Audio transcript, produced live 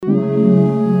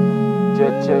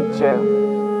Tchê.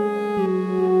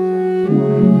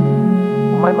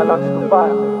 O mais malote do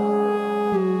bairro.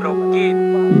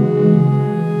 Broquito.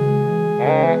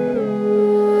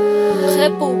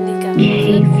 República.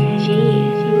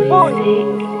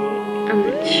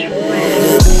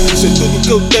 Isso é tudo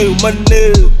que eu tenho,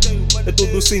 mané. É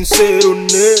tudo sincero,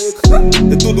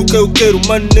 nego. É tudo que eu quero,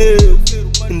 mané.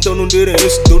 Então não tirem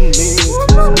isso do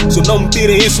nego. Só não me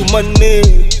tirem isso, mané.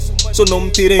 Só não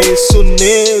me tirem isso,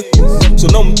 nego. Só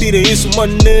não me tirem isso,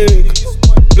 mané.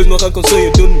 Please não arrancam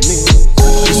sonho do nego.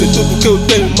 Isso é tudo que eu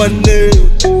tenho, mané.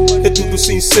 É tudo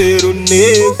sincero,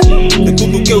 nego. É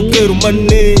tudo que eu quero,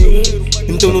 mané.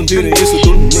 Então não tirem isso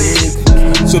do nego.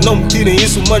 Só não me tirem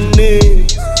isso, mané.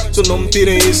 Só não me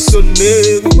tirem isso,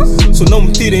 nego. Só não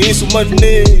me tirem isso,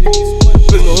 mané.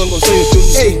 Please não arrancam sonho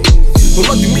do nego. Eu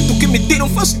não admito que me tiram,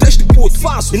 faço deste puto,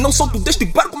 faço. E não solto deste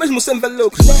barco mesmo sem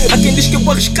veludo. Há quem diz que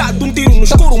eu arriscado, um tiro no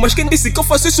escuro. Mas quem disse que eu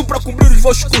faço isso para cobrir os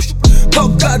vossos custos? Oh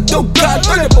God,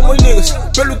 olha para meus niggas.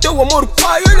 Pelo teu amor,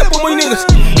 pai, olha para meus niggas.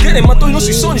 Querem matar os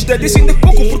nossos sonhos, dizem de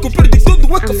pouco. Porque eu perdi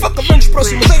tudo, é que faca vem dos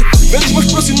próximos. Vem dos meus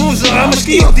próximos, mas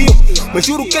que odiam. Mas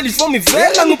juro que eles vão me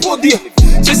ver lá no pódio.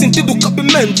 Sem sentido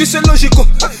cabimento, isso é lógico.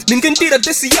 Ninguém tira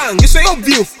desse yang, isso é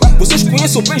óbvio. Vocês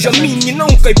conhecem o Benjamin e não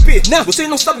o Caipê. Vocês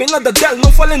não sabem nada dele,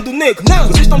 não falem do nego.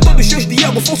 Vocês estão todos cheios de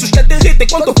água, falsos que aterritem.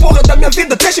 Quanto porra da minha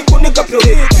vida, deixem que o nega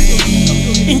prioriza.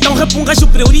 Então rap um gajo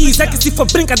prioriza. É que se for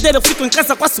brincadeira eu fico em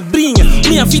casa com a sobrinha.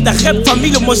 Minha vida rap,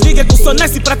 família, meus liga. Que o som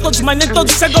nasce pra todos, mas nem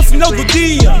todos chegam ao final do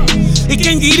dia. E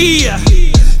quem diria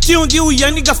que um dia o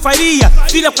Yaniga faria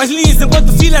filha com as linhas,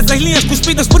 enquanto filhas as linhas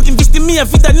cuspidas. Porque investi minha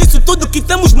vida nisso tudo que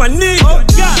temos, maninho.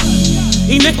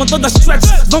 E nem com todas as tracks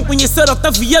vão conhecer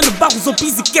Otaviano, Barros ou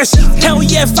Pizzy Cash. Hell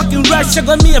yeah, fucking right,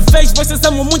 chegou a minha vez. Vocês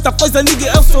amam muita coisa,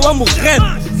 nigga, eu só amo rap.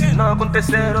 Se não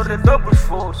acontecer, eu redobro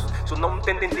esforço. Se não me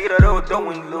tentem tirar, eu dou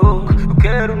um look. Eu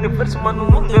quero o universo, mas no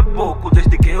mundo é pouco.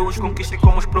 Desde que eu os conquiste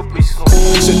como os próprios sons.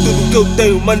 Isso é tudo que eu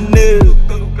tenho, mané.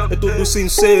 É tudo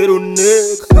sincero,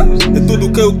 nego. É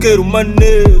tudo que eu quero,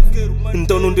 mané.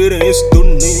 Então não tirem isso do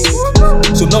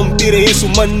nego. Só não me tirem isso,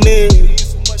 mané.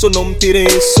 Só não me tirem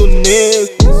isso,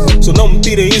 nego. Só não me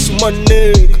tirem isso,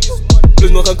 mané.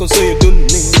 Please não arrancam sonho do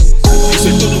nego. Isso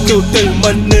é tudo que eu tenho,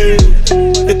 mané.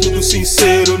 É tudo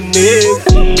sincero, nego.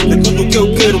 É tudo que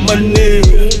eu quero, mané.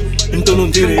 Então não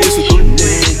tirem isso do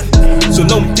nego. Só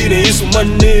não me tirem isso,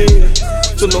 mané.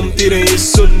 Só não me tirem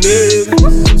isso,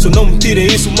 nego. Só não me tirem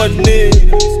isso, mané.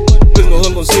 Please não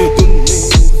arrancam sonho do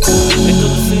nego. É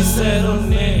tudo sincero,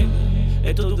 nego.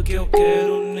 É tudo que eu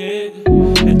quero,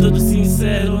 nego. É tudo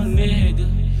sincero, nega.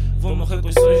 Vou morrer com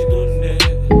os sonhos do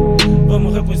nego. Vou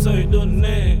morrer com os sonhos do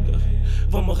nego.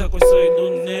 Vou morrer com os sonhos do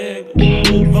nego.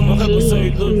 Vou morrer com os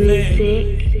sonhos do nego.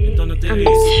 Então não tem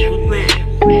isso do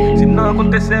nego. Se não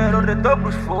acontecer, eu redobro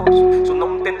esforço. Se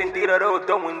não me tentem tirar, eu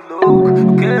dou um look.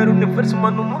 Eu quero o universo,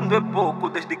 mas no mundo é pouco.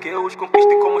 Desde que eu os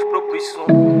conquiste como os próprios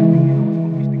sons.